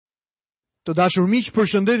Të dashur miq,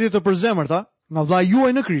 përshëndetje të përzemërta nga vllai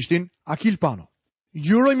juaj në Krishtin, Akil Pano.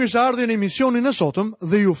 Ju uroj mirëseardhjen në emisionin e sotëm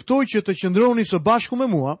dhe ju ftoj që të qëndroni së bashku me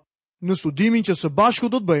mua në studimin që së bashku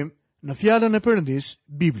do të bëjmë në fjalën e Perëndis,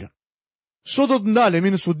 Biblën. Sot do të ndalemi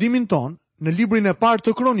në studimin ton në librin e parë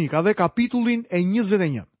të Kronikave, kapitullin e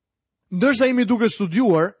 21. Ndërsa jemi duke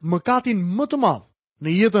studiuar mëkatin më të madh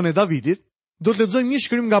në jetën e Davidit, do të lexojmë një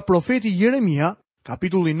shkrim nga profeti Jeremia,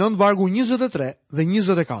 kapitulli 9, vargu 23 dhe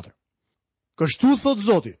 24. Kështu thot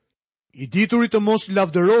Zoti, i dituri të mos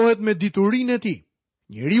lavdërohet me diturinë e tij,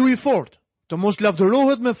 njeriu i fortë të mos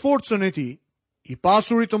lavdërohet me forcën e tij, i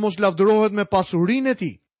pasuri të mos lavdërohet me pasurinë e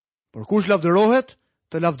tij. Por kush lavdërohet,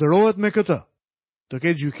 të lavdërohet me këtë. Të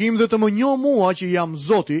ketë gjykim dhe të më njohë mua që jam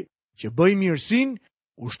Zoti, që bëj mirësinë,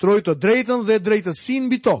 ushtroj të drejtën dhe drejtësinë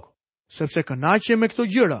mbi tokë, sepse kënaqem me këto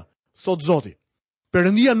gjëra, thot Zoti.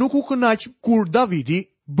 Perëndia nuk u kënaq kur Davidi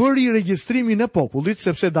bëri regjistrimin e popullit,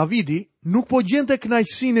 sepse Davidi nuk po gjente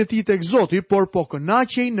kënaqësinë e tij tek Zoti, por po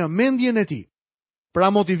kënaqej në mendjen e tij. Pra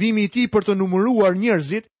motivimi i tij për të numëruar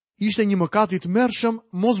njerëzit ishte një mëkat i tmerrshëm,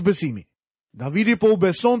 mosbesimi. Davidi po u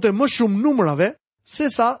besonte më shumë numrave se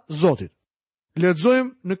sa Zotit.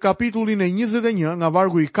 Lexojmë në kapitullin e 21 nga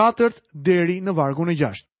vargu i 4 deri në vargun e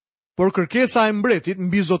 6. Por kërkesa e mbretit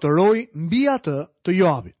mbi zotëroi mbi atë të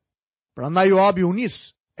Joabit. Prandaj Joabi u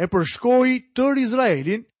nis, e përshkoi tër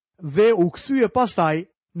Izraelin dhe u kthye pastaj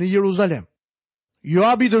në Jeruzalem.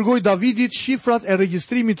 Joabi dërgoi Davidit shifrat e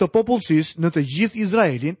regjistrimit të popullsisë në të gjithë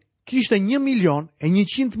Izraelin, kishte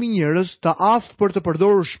 1.100.000 njerëz të aftë për të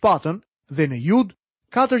përdorur shpatën dhe në Jud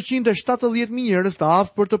 470.000 njerëz të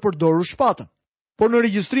aftë për të përdorur shpatën. Por në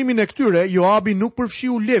regjistrimin e këtyre, Joabi nuk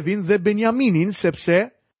përfshiu Levin dhe Benjaminin,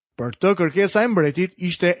 sepse për të kërkesa e mbretit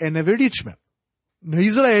ishte e neveritshme. Në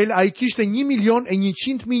Izrael ai kishte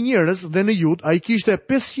 1.100.000 njerëz dhe në Jud ai kishte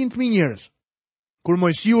 500.000 njerëz. Kur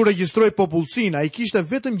Mojsiu regjistroi popullsinë, ai kishte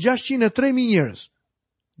vetëm 603.000 njerëz.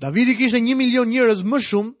 Davidi kishte 1.000.000 njerëz më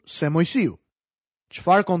shumë se Mojsiu.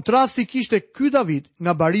 Çfarë kontrasti kishte ky David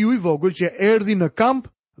nga bariu i vogël që erdhi në kamp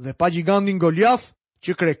dhe pa gigantin Goliath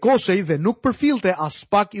që krekosej dhe nuk përfillte as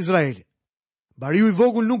pak Izraelin. Bariu i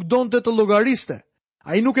vogël nuk donte të llogariste.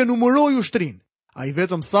 Ai nuk e numëroi ushtrinë. Ai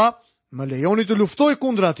vetëm tha, më lejoni të luftoj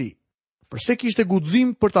kundra tij. Përse kishte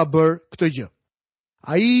guxim për ta bërë këtë gjë?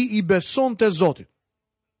 Ai i besonte Zotit.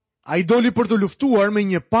 Ai doli për të luftuar me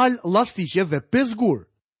një palë llastiqe dhe 5 gur.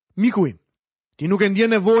 Miku im, ti nuk e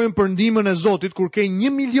ndjen nevojën për ndihmën e Zotit kur ke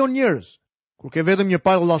 1.000.000 njerëz. Kur ke vetëm një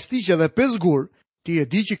palë llastiqe dhe 5 gur, ti e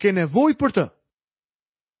di që ke nevojë për të.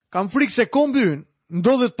 Kam frikë se kombi ynë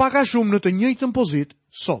ndodhet pak a shumë në të njëjtën pozitë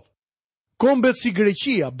sot. Kombet si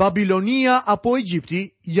Greqia, Babilonia apo Egjipti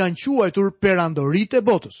janë quajtur perandoritë e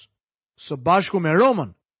botës. Së bashku me Romën,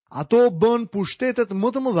 ato bën pushtetet më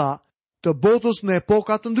të mëdha të botës në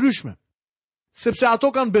epoka të ndryshme, sepse ato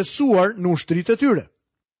kanë besuar në ushtritë e tyre.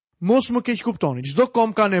 Mos më keq kuptoni, çdo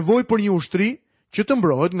kom ka nevojë për një ushtri që të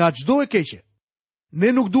mbrohet nga çdo e keqe.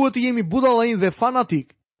 Ne nuk duhet të jemi budallënj dhe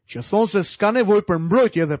fanatik që thonë se s'ka nevojë për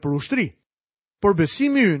mbrojtje dhe për ushtri. Por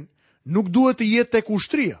besimi ynë nuk duhet të jetë tek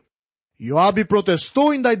ushtria. Joabi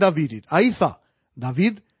protestoi ndaj Davidit. Ai tha,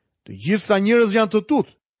 David, të gjithë këta njerëz janë të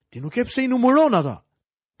tutë, ti nuk e pse i numëron ata.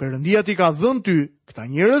 Perëndia ti ka dhënë ty këta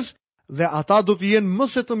njerëz dhe ata do të jenë më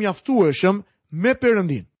se të mjaftueshëm me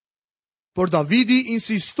Perëndin. Por Davidi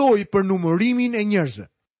insistoi për numërimin e njerëzve.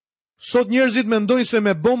 Sot njerëzit mendojnë se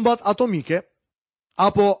me bombat atomike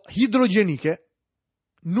apo hidrogjenike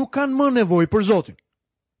nuk kanë më nevojë për Zotin.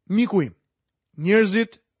 Miku im,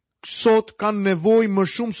 njerëzit sot kanë nevojë më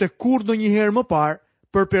shumë se kur ndonjëherë më parë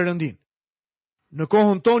për Perëndin. Në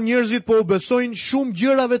kohën tonë njerëzit po u besojnë shumë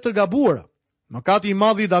gjërave të gabuara. Mëkati i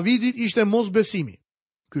madh i Davidit ishte mosbesimi.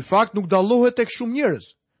 Ky fakt nuk dallohet tek shumë njerëz.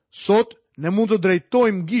 Sot ne mund të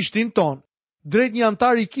drejtojmë gishtin ton drejt një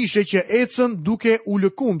antari kishe që ecën duke u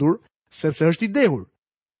lëkundur sepse është i dehur.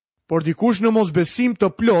 Por dikush në mosbesim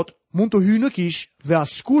të plot mund të hyjë në kish dhe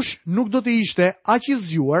askush nuk do të ishte aq i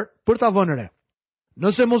zgjuar për ta vënë re.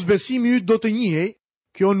 Nëse mosbesimi yt do të njihej,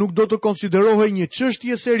 kjo nuk do të konsiderohej një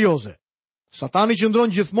çështje serioze. Satani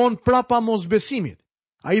qëndron gjithmonë prapa mosbesimit.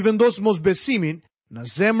 Ai vendos mosbesimin në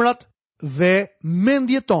zemrat dhe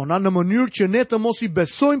mendjet tona në mënyrë që ne të mos i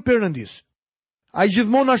besojmë Perëndis. Ai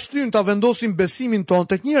gjithmonë na shtyn ta vendosim besimin ton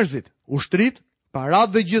tek njerëzit, ushtrit,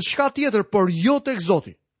 parat dhe gjithçka tjetër, por jo tek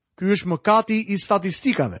Zoti. Ky është mëkati i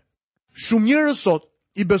statistikave. Shumë njerëz sot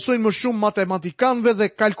i besojnë më shumë matematikanëve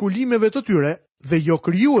dhe kalkulimeve të tyre dhe jo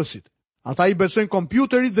krijuesit. Ata i besojnë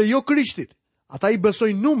kompjuterit dhe jo Krishtit. Ata i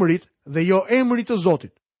besojnë numrit dhe jo emrit të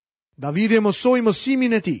Zotit. Davidi e mësoi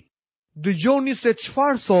mësimin e tij. Dëgjoni se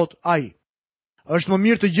çfarë thot ai. Është më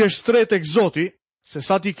mirë të gjesh shtret tek Zoti se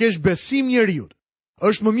sa ti kesh besim njeriut.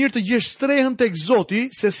 Është më mirë të gjesh strehën tek Zoti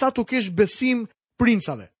se sa të kesh besim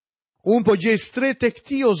princave. Unë po gjej strehë tek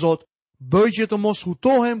ti, o Zot, bëj që të mos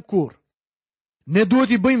hutohem kur. Ne duhet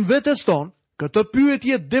i bëjmë vetes ton këtë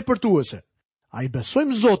pyetje depërtuese. A i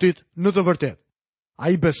besojmë Zotit në të vërtet? A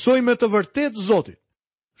i besojmë me të vërtet Zotit?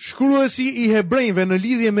 Shkruesi i Hebrejve në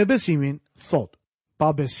lidhje me besimin thot: pa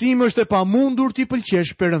besim është e pamundur t'i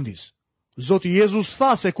pëlqesh Perëndis. Zoti Jezus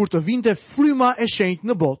tha se kur të vinte fryma e shenjtë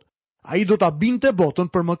në botë, ai do ta binte botën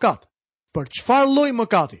për mëkat. Për çfarë lloj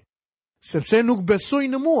mëkati? Sepse nuk besoi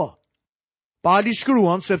në mua. Pali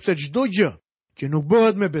shkruan sepse çdo gjë që nuk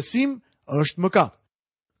bëhet me besim është mëkat.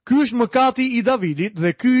 Ky është mëkati i Davidit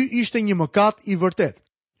dhe ky ishte një mëkat i vërtet.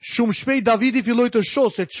 Shumë shpejt Davidi filloi të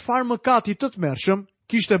shohë se çfarë mëkati të tmerrshëm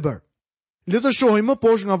kishte bërë. Le të shohim më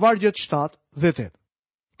poshtë nga vargjet 7 dhe 8.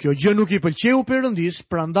 Kjo gjë nuk i pëlqeu Perëndis,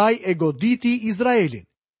 prandaj e goditi Izraelin.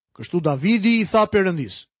 Kështu Davidi i tha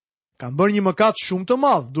Perëndis: kam bërë një mëkat shumë të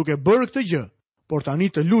madh duke bërë këtë gjë, por tani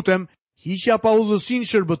të lutem, hiqja pa udhësinë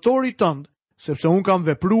shërbëtorit tënd, sepse unë kam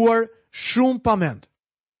vepruar shumë pa mend.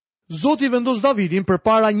 Zoti vendos Davidin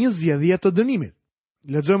përpara një zgjedhje të dënimit.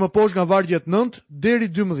 Lexojmë poshtë nga vargjet 9 deri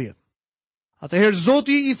 12. Atëherë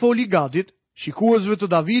Zoti i foli Gadit, shikuesve të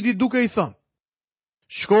Davidit, duke i thënë: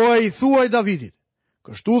 shkoja i thuaj Davidit,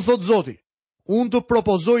 kështu thot Zoti, unë të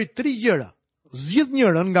propozoj 3 gjëra, zgjidh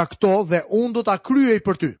njërin nga këto dhe unë do ta kryej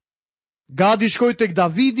për ty. Gadi shkoi tek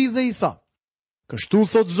Davidi dhe i tha: kështu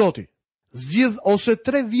thot Zoti, zgjidh ose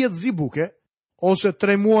 3 vjet zibuke, ose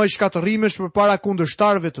 3 muaj shkatërimesh përpara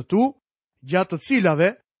kundërshtarëve të tu, gjatë të cilave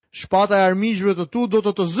shpata e armiqve të tu do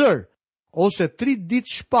të zërë, ose 3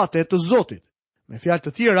 ditë shpate të Zotit. Me fjalë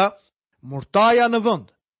të tjera, murtaja në vend,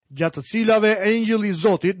 gjatë të cilave engjëlli i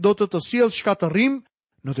Zotit do të sjellë shkatërim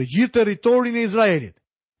në të gjithë territorin e Izraelit.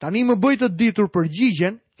 Tani më bëj të ditur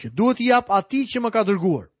përgjigjen që duhet i jap atij që më ka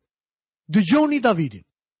dërguar. Dëgjoni Davidin.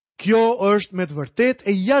 Kjo është me të vërtet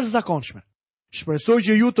e jashtëzakonshme. Shpresoj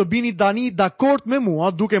që ju të bini tani dakord me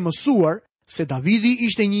mua duke mësuar se Davidi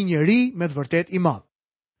ishte një njeri me të vërtet i madh.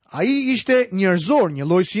 Ai ishte njerëzor, një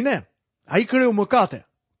lloj si ne. Ai kreu mëkate,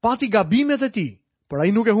 pati gabimet e tij, por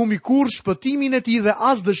ai nuk e humbi kurrë shpëtimin e tij dhe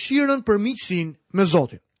as dëshirën për miqësinë me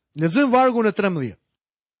Zotin. Lexojmë vargun e 13.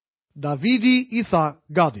 Davidi i tha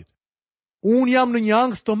Gadit: unë jam në një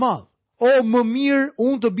ankth të madh. O, më mirë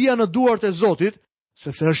unë të bija në duart e Zotit,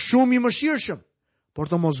 sepse është shumë i mëshirshëm, por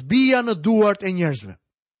të mos bija në duart e njerëzve.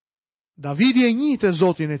 Davidi e njihte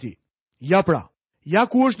Zotin e tij. Ja pra, ja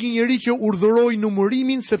ku është një njeri që urdhëroi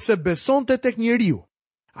numërimin sepse besonte tek njeriu.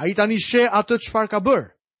 Ai tani sheh atë çfarë ka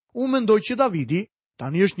bërë. Unë mendoj që Davidi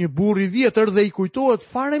tani është një burr i vjetër dhe i kujtohet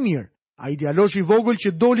fare mirë ai djalosh i vogël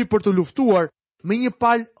që doli për të luftuar me një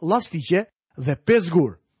palë llastike dhe 5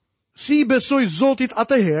 gur. Si i besoi Zotit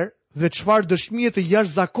atëherë dhe çfarë dëshmie të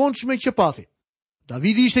jashtëzakonshme që pati.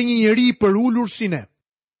 Davidi ishte një njeri i përulur si ne.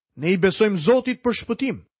 Ne i besojmë Zotit për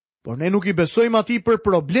shpëtim, por ne nuk i besojmë atij për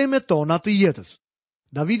problemet tona të jetës.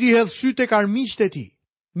 Davidi hedh sy tek armiqtë e tij.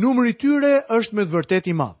 Numri i tyre është me të vërtetë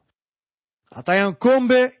i madh. Ata janë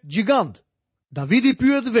kombe gjigant. Davidi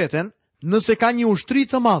pyet veten nëse ka një ushtri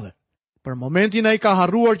të madhe. Për momentin ai ka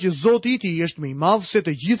harruar që Zoti i tij është më i madh se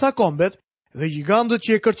të gjitha kombet dhe gjigantët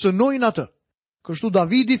që e kërcënojnë atë. Kështu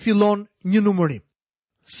Davidi fillon një numërim.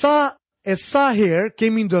 Sa herë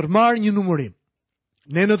kemi ndërmarrë një numërim.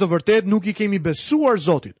 Ne në të vërtetë nuk i kemi besuar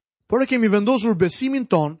Zotit, por e kemi vendosur besimin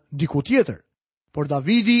ton diku tjetër. Por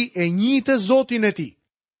Davidi e njihte Zotin e tij.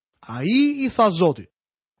 Ai i tha Zotit: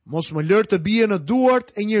 mos më lër të bie në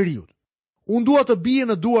duart e njeriut. Unë dua të bie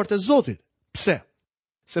në duart e Zotit. Pse?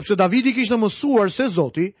 Sepse Davidi kishte mësuar se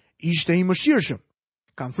Zoti ishte i mëshirshëm.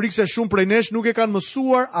 Kam frikë se shumë prej nesh nuk e kanë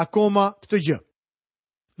mësuar akoma këtë gjë.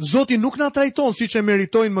 Zoti nuk na trajton siç e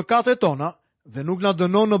meritojnë mëkatet tona dhe nuk na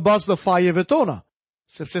dënon në bazë të fajeve tona,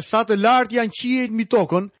 sepse sa të lartë janë qiejt mbi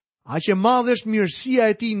tokën, aq e madhe është mirësia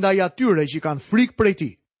e tij ndaj atyre që kanë frikë prej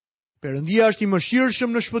tij. Perëndia është i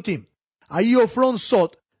mëshirshëm në shpëtim. Ai ofron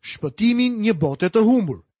sot shpëtimin një bote të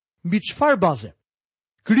humbur. Mbi çfarë baze?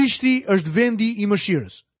 Krishti është vendi i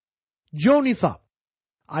mëshirës. Gjoni tha: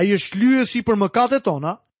 ai është shlyesi për mëkatet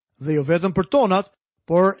tona dhe jo vetëm për tonat,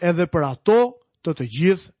 por edhe për ato të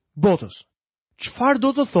gjithë botës. Çfarë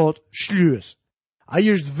do të thotë shlyes? Ai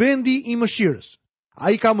është vendi i mëshirës.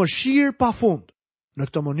 Ai ka mëshirë pafund. Në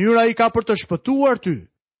këtë mënyrë ai ka për të shpëtuar ty.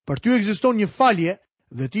 Për ty ekziston një falje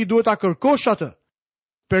dhe ti duhet ta kërkosh atë.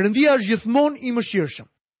 Perëndia është gjithmonë i mëshirshëm.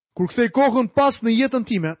 Kur kthej kokën pas në jetën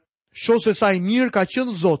time, shoh se sa i mirë ka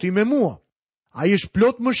qenë Zoti me mua. Ai është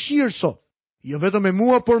plot mëshirë sot, jo vetëm me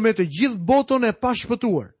mua, por me të gjithë botën e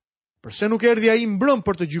pashpëtuar. Përse nuk erdhi ai mbrëm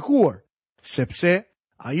për të gjykuar? Sepse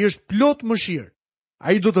ai është plot mëshirë.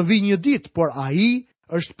 Ai do të vijë një ditë, por ai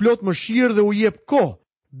është plot mëshirë dhe u jep kohë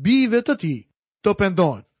bijve të tij të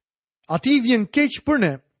pendohen. Ati vjen keq për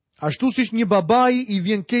ne, ashtu siç një babai i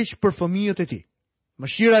vjen keq për fëmijët e tij.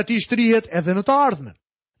 Mëshira e tij shtrihet edhe në të ardhmen.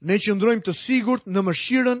 Ne qëndrojmë të sigurt në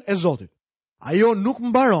mëshirën e Zotit. Ajo nuk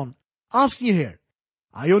mbaron asnjëherë.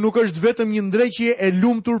 Ajo nuk është vetëm një ndreqje e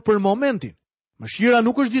lumtur për momentin. Mëshira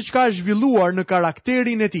nuk është diçka e zhvilluar në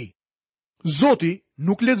karakterin e tij. Zoti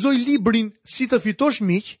nuk lexoi librin si të fitosh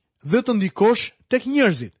miq dhe të ndikosh tek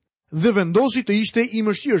njerëzit, dhe vendosi të ishte i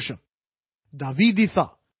mëshirshëm. Davidi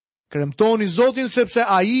tha: "Kremtoni Zotin sepse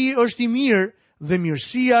ai është i mirë dhe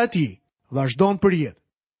mirësia e tij vazhdon për jetë."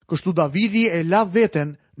 Kështu Davidi e la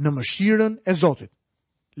veten në mëshirën e Zotit.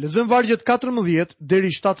 Lexojmë vargjet 14 deri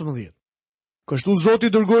 17. Kështu Zoti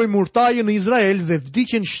dërgoi murtaje në Izrael dhe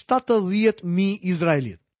vdiqën 70.000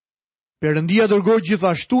 izraelit. Perëndia dërgoi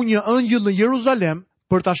gjithashtu një ëngjëll në Jeruzalem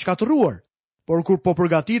për ta shkatëruar, por kur po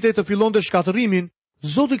përgatitej të fillonte shkatërimin,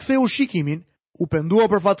 Zoti ktheu shikimin, u pendua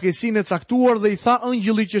për fatkeqësinë e caktuar dhe i tha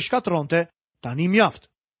ëngjëllit që shkatronte: "Tani mjaft.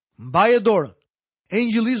 Mbaje dorën."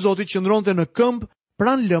 Engjëlli i Zotit qëndronte në këmbë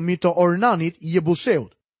pranë lëmit të Ornanit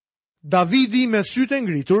Jebuseut. Davidi me sytë e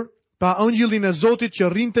ngritur pa ëngjëllin e Zotit që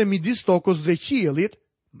rrinte midis tokës dhe qiellit,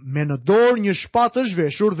 me në dorë një shpatë të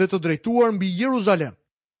zhveshur dhe të drejtuar mbi Jeruzalem.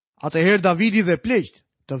 Atëherë Davidi dhe pleqt,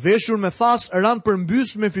 të veshur me thas, ranë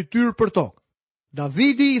përmbys me fytyrë për tokë.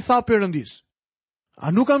 Davidi i tha Perëndis: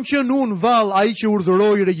 "A nuk kam qenë unë vallë ai që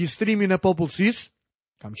urdhëroi regjistrimin e popullsisë?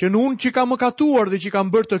 Kam qenë unë që kam mëkatuar dhe që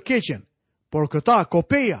kam bërë të keqen, por këta,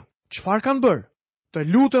 kopeja, çfarë kanë bërë? Të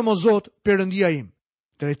lutem o Zot, Perëndia im,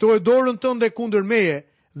 drejtoje dorën tënde kundër meje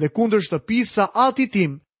dhe kundër shtëpisë së atit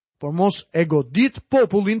tim, por mos e godit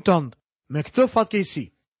popullin tënd me këtë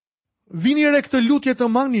fatkeqësi." Vini re këtë lutje të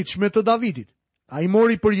magnitshme të Davidit. Ai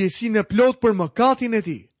mori përgjegjësinë e plot për mëkatin e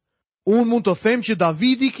tij. Unë mund të them që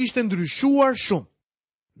Davidi kishte ndryshuar shumë.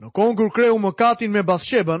 Në kohën kur kreu mëkatin me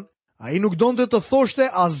Bathshebën, ai nuk donte të thoshte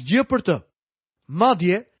asgjë për të.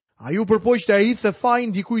 Madje, ai u përpoqte ai the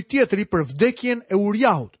fajin dikujt tjetri për vdekjen e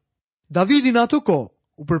Uriahut. Davidi në atë kohë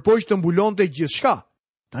u përpoq të mbulonte gjithçka.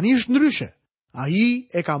 Tani është ndryshe. Ai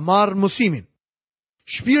e ka marrë mësimin.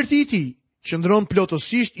 Shpirti i tij qëndron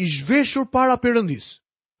plotësisht i zhveshur para Perëndis.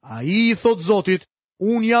 Ai i thot Zotit: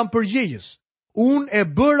 "Unë jam përgjegjës. Unë e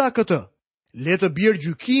bëra këtë. Le të bjerë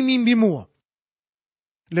gjykimi mbi mua."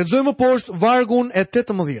 Lexojmë poshtë vargun e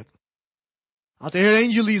 18. Atëherë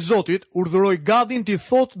engjëlli i Zotit urdhëroi Gadin t'i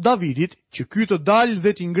thotë Davidit që ky të dalë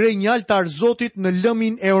dhe t'i ngrej një altar Zotit në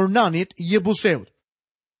lëmin e Ornanit Jebuseut.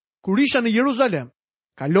 Kur isha në Jeruzalem,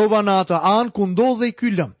 kalova në atë anë ku ndodhej ky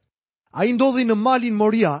lëm. Ai ndodhi në malin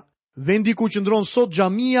Moria, vendi ku qëndron sot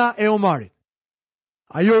xhamia e Omarit.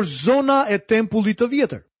 Ajo është zona e tempullit të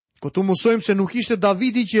vjetër. Këtu mësojmë se nuk ishte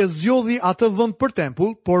Davidi që e zgjodhi atë vend për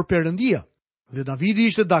tempull, por Perëndia. Dhe Davidi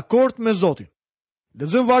ishte dakord me Zotin.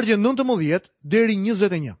 Lexojmë vargje 19 deri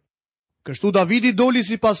 21. Kështu Davidi doli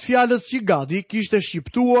sipas fjalës që Gadi kishte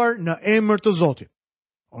shqiptuar në emër të Zotit.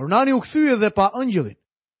 Ornani u kthye dhe pa ëngjëllin.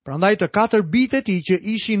 Prandaj të 4 bijtë e tij që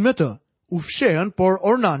ishin me të u fshehën, por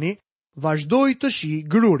Ornani vazhdoi të shih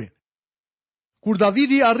grurin. Kur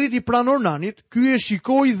Davidi arriti pranë Ornanit, ky e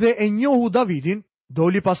shikoi dhe e njohu Davidin,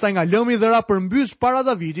 doli pastaj nga lëmi dhe ra përmbys para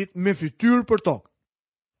Davidit me fytyrë për tokë.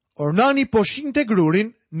 Ornani po shinte grurin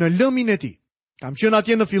në lëmin e tij. Kam qenë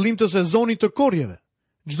atje në fillim të sezonit të korrjeve.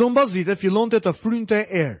 Çdo mbazite fillonte të frynte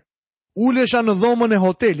erë. Ulesha në dhomën e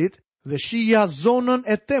hotelit dhe shija zonën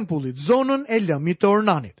e tempullit, zonën e lëmit të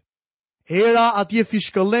Ornanit. Era atje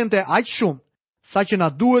fishkëllente aq shumë, sa që na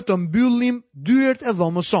duhet të mbyllim dyert e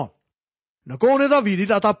dhomës son. Në kohën e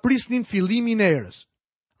Davidit ata prisnin fillimin e erës.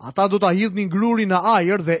 Ata do ta hidhnin grurin në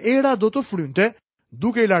ajër dhe era do të frynte,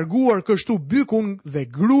 duke i larguar kështu bykun dhe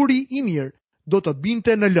gruri i mirë do të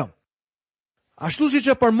binte në lëm. Ashtu siç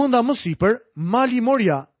e përmenda më sipër, mali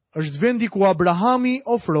Moria është vendi ku Abrahami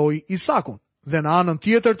ofroi Isakun, dhe në anën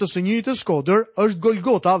tjetër të së njëjtës kodër është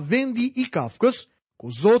Golgota, vendi i kafkës, ku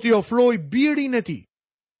Zoti ofroi birin e tij.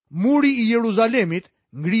 Muri i Jeruzalemit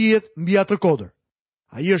ngrihet mbi atë kodër.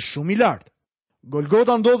 Ai është shumë i lartë.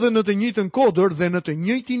 Golgota ndodhet në të njëjtën kodër dhe në të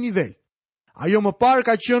njëjtin nivel. Ajo më parë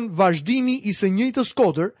ka qenë vazhdimi i së njëjtës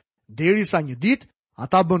kodër, derisa një ditë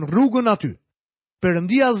ata bën rrugën aty.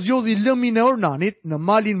 Perëndia zgjodhi lëmin e Ornanit në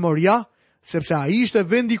malin Moria, sepse ai ishte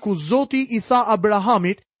vendi ku Zoti i tha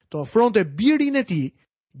Abrahamit të ofronte birin e tij,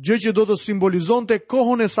 gjë që do të simbolizonte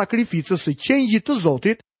kohën e sakrificës së qengjit të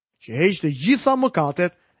Zotit, që heqte gjitha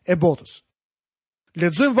mëkatet e botës.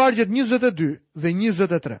 Lexojmë vargjet 22 dhe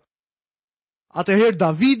 23. Atëherë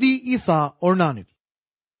Davidi i tha Ornanit: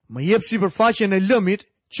 "Më jep sipërfaqen e lëmit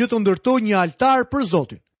që të ndërtoj një altar për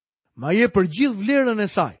Zotin." madje për gjithë vlerën e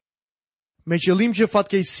saj. Me qëllim që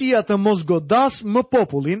fatkeqësia të mos godas më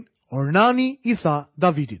popullin, Ornani i tha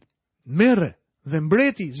Davidit: "Merre dhe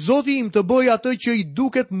mbreti, Zoti im të bëj atë që i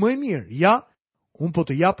duket më mirë. Ja, unë po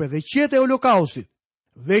të jap edhe qetë e holokaustit,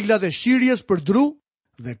 veglat e shirjes për dru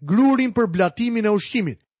dhe grurin për blatimin e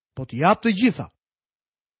ushqimit, po të jap të gjitha."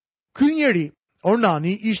 Ky njeri,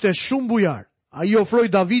 Ornani, ishte shumë bujar. Ai ofroi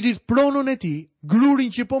Davidit pronën e tij, grurin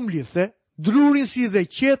që po mblidhte, drurin si dhe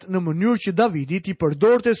qetë në mënyrë që Davidit i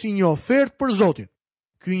përdorte si një ofertë për Zotin.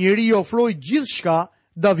 Ky njeri i ofroi gjithçka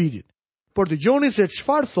Davidit. Por dëgjoni se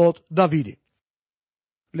çfarë thot Davidi.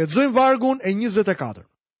 Lexojmë vargun e 24.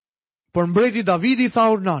 Por mbreti Davidi tha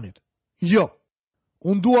Ornanit: "Jo,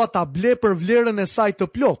 unë dua ta ble për vlerën e saj të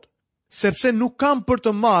plot, sepse nuk kam për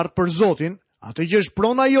të marrë për Zotin atë që është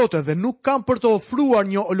prona jote dhe nuk kam për të ofruar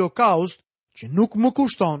një holokaust që nuk më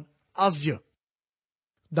kushton asgjë."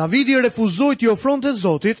 Davidi refuzoi t'i ofronte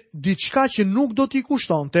Zotit diçka që nuk do t'i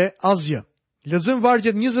kushtonte asgjë. Lexojmë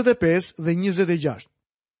vargjet 25 dhe 26.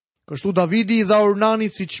 Kështu Davidi i dha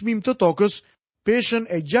Ornanit si çmim të tokës peshën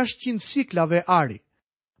e 600 siklave ari.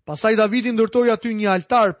 Pastaj Davidi ndërtoi aty një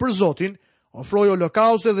altar për Zotin, ofroi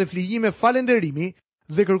holokauste dhe flijime falënderimi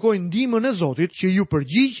dhe kërkoi ndihmën e Zotit që ju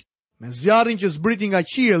përgjigj me zjarrin që zbriti nga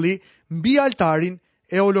qielli mbi altarin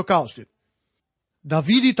e holokaustit.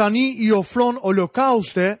 Davidi tani i ofron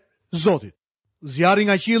holokauste Zotit. Zjarri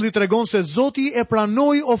nga qielli tregon se Zoti e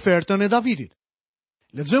pranoi ofertën e Davidit.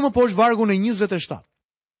 Lexojmë poshtë vargun e 27.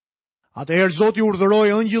 Atëherë Zoti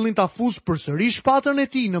urdhëroi ëngjëllin ta fusë përsëri shpatën e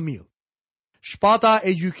tij në mill. Shpata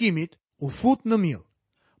e gjykimit u fut në mill.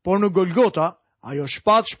 Por në Golgota, ajo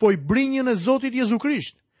shpatë shpoi brinjën e Zotit Jezu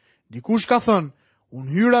Krisht. Dikush ka thënë: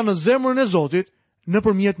 "Unë hyra në zemrën e Zotit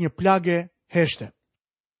nëpërmjet një plage heshte."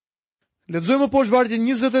 Lexojmë poshtë vargjet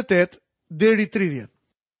 28 deri 30.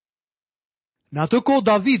 Në atë kohë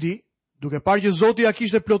Davidi, duke parë që Zoti ja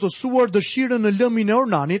kishte plotësuar dëshirën në lëmin e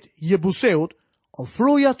Ornanit, Jebuseut,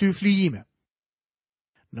 ofroi aty flijime.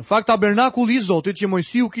 Në fakt, tabernakulli i Zotit që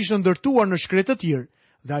Mojsiu kishte ndërtuar në shkretë të tjerë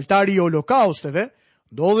dhe altari i holokausteve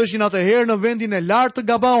ndodheshin atëherë në vendin e lartë të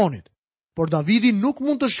Gabaonit, por Davidi nuk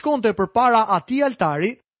mund të shkonte përpara atij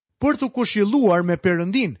altari për të këshilluar me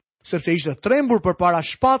Perëndin, sepse ishte trembur përpara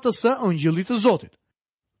shpatës së ëngjëllit të Zotit.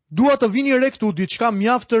 Dua të vini re këtu diçka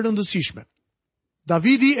mjaft të rëndësishme.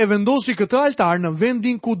 Davidi e vendosi këtë altar në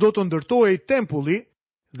vendin ku do të ndërtohej tempulli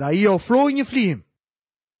dhe ai ofroi një flijim.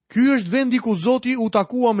 Ky është vendi ku Zoti u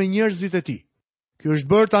takua me njerëzit e tij. Ky është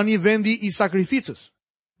bërë tani vendi i sakrificës.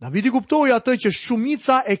 Davidi kuptoi atë që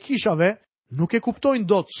shumica e kishave nuk e kuptojnë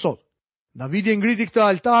dot sot. Davidi e ngriti këtë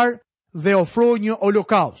altar dhe ofroi një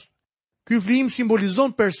holokaust. Ky flijim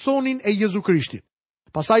simbolizon personin e Jezu Krishtit.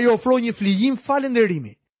 Pastaj ofroi një flijim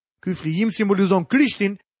falënderimi. Ky flijim simbolizon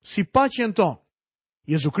Krishtin si paqen tonë.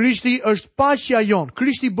 Jezu Krishti është paqja jon.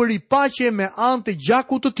 Krishti bëri paqe me anë të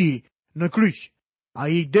gjakut të tij në kryq.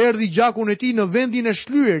 Ai derdhi gjakun e tij në vendin e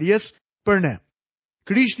shlyerjes për ne.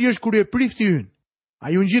 Krishti është kryeprifti ynë.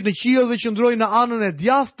 Ai u ngjit në qiell dhe qëndroi në anën e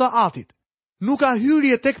djathtë të Atit. Nuk ka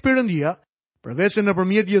hyrje tek Perëndia përveç se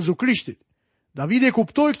nëpërmjet Jezu Krishtit. Davidi e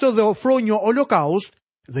kuptoi këtë dhe ofroi një holokaust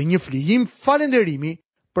dhe një flijim falënderimi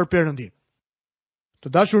për Perëndin. Të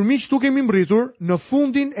dashur miq, tu kemi mbritur në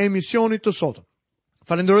fundin e emisionit të sotëm.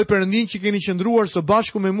 Falenderoj Perëndin që keni qëndruar së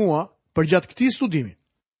bashku me mua përgjatë këtij studimi.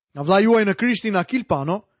 Nga vlla juaj në Krishtin Akil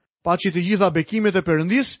Pano, paçi të gjitha bekimet e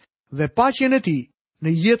Perëndis dhe paqen e tij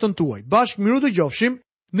në jetën tuaj. Bashkë miru të gjofshim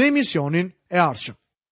në emisionin e ardhshëm.